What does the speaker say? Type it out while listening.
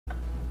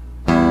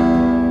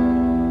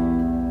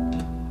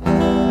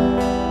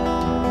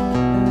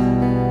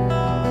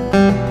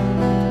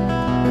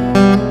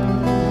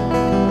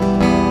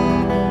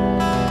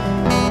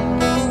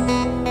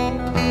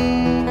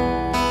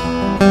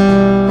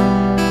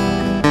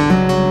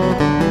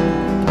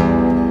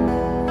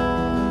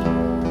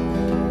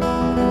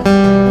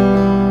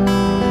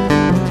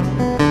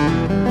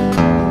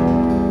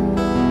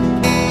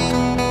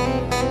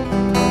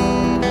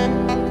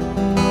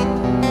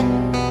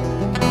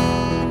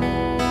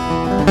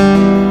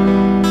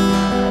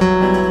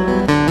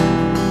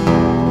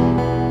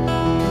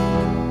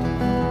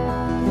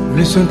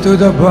Listen to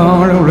the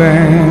pouring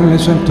rain,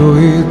 listen to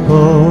it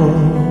pour.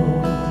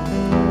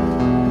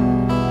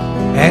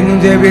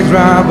 And every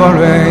drop of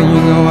rain,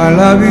 you know I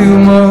love you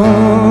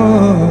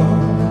more.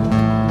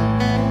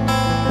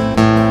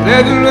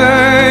 Let it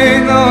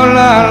rain all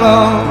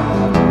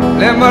along,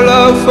 let my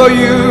love for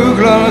you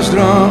grow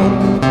strong.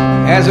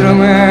 As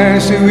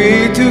romance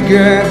we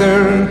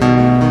together,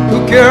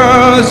 who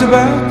cares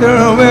about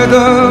the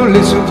weather?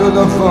 Listen to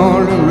the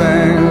falling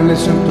rain,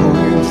 listen to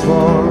it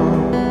fall.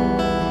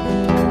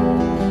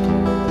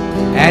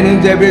 And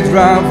in every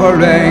drop of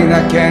rain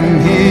I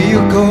can hear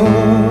you call.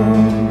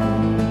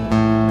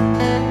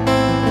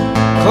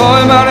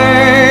 Call my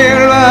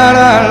name, la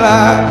la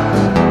la.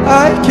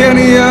 I can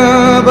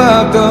hear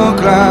above the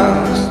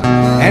clouds,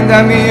 and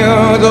I'm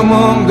here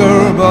among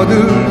the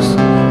borders.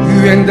 You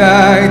and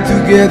I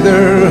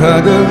together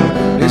huddle.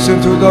 Listen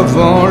to the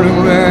falling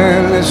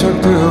rain,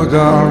 listen to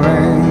the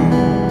rain.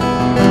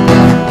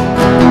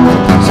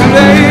 It's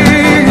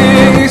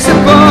raining, it's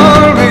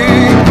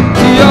pouring,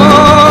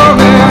 your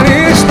many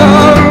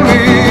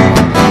story.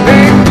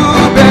 Rain to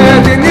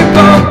bed in the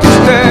boat to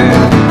stay,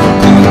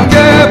 couldn't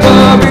give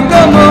up in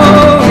the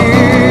morning.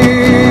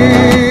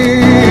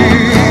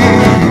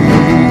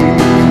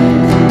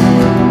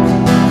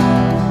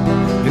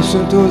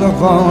 Listen to the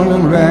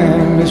falling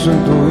rain, listen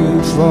to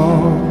it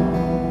fall.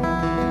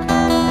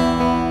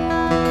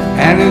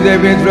 And in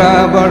every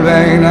drop of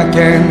rain I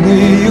can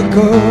hear you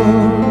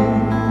call.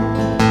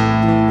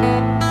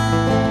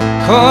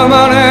 Come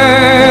on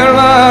in,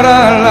 la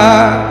la la.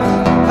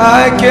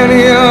 I can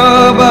hear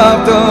above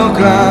the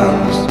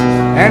clouds,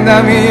 and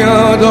I'm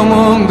here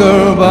among the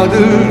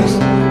borders.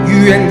 You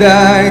and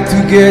I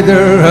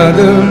together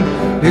huddle.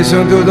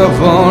 Listen to the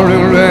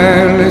falling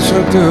rain,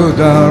 listen to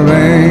the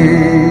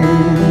rain.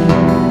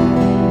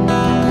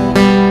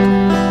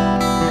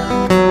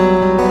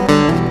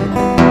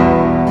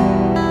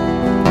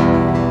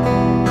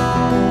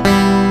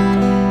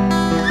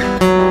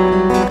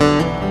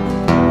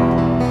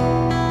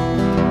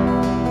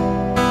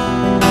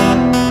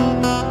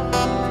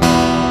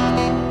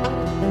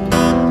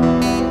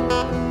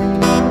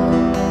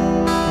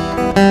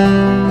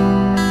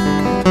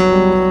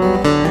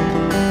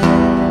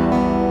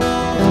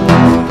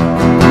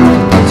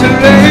 It's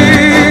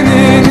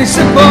raining, it's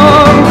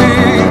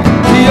pouring,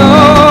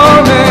 your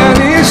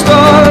many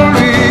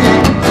story.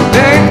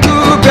 Then to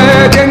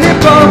bed and you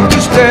come to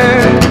stay,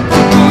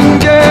 couldn't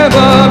give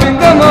up in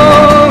the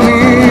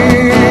morning.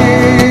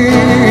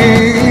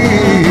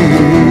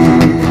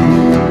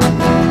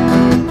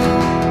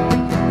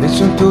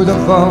 Listen to the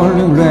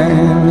falling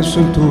rain,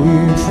 listen to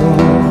it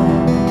fall.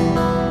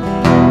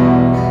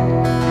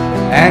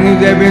 And in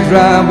every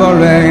drop of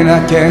rain I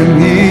can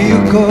hear you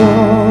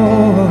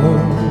call.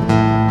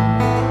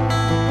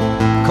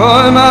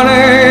 Call my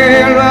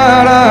name,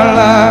 la la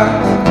la.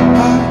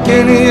 I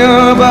can hear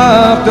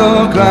above the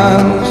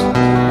clouds,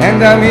 and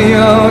I'm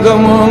here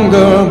among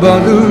the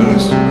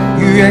borders.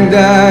 You and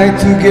I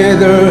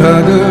together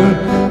huddle.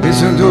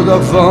 Listen to the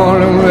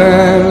falling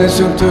rain,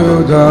 listen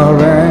to the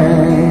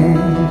rain.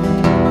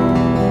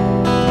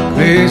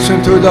 Listen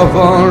to the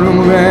falling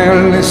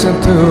rain, listen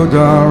to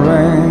the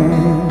rain.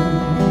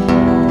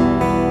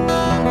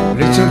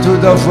 Listen to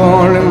the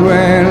falling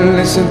rain,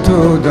 listen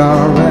to the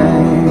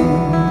rain.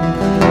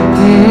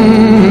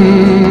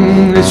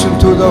 Listen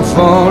to the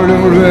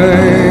falling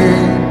rain,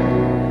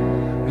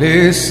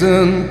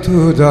 listen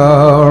to the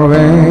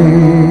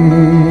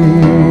rain.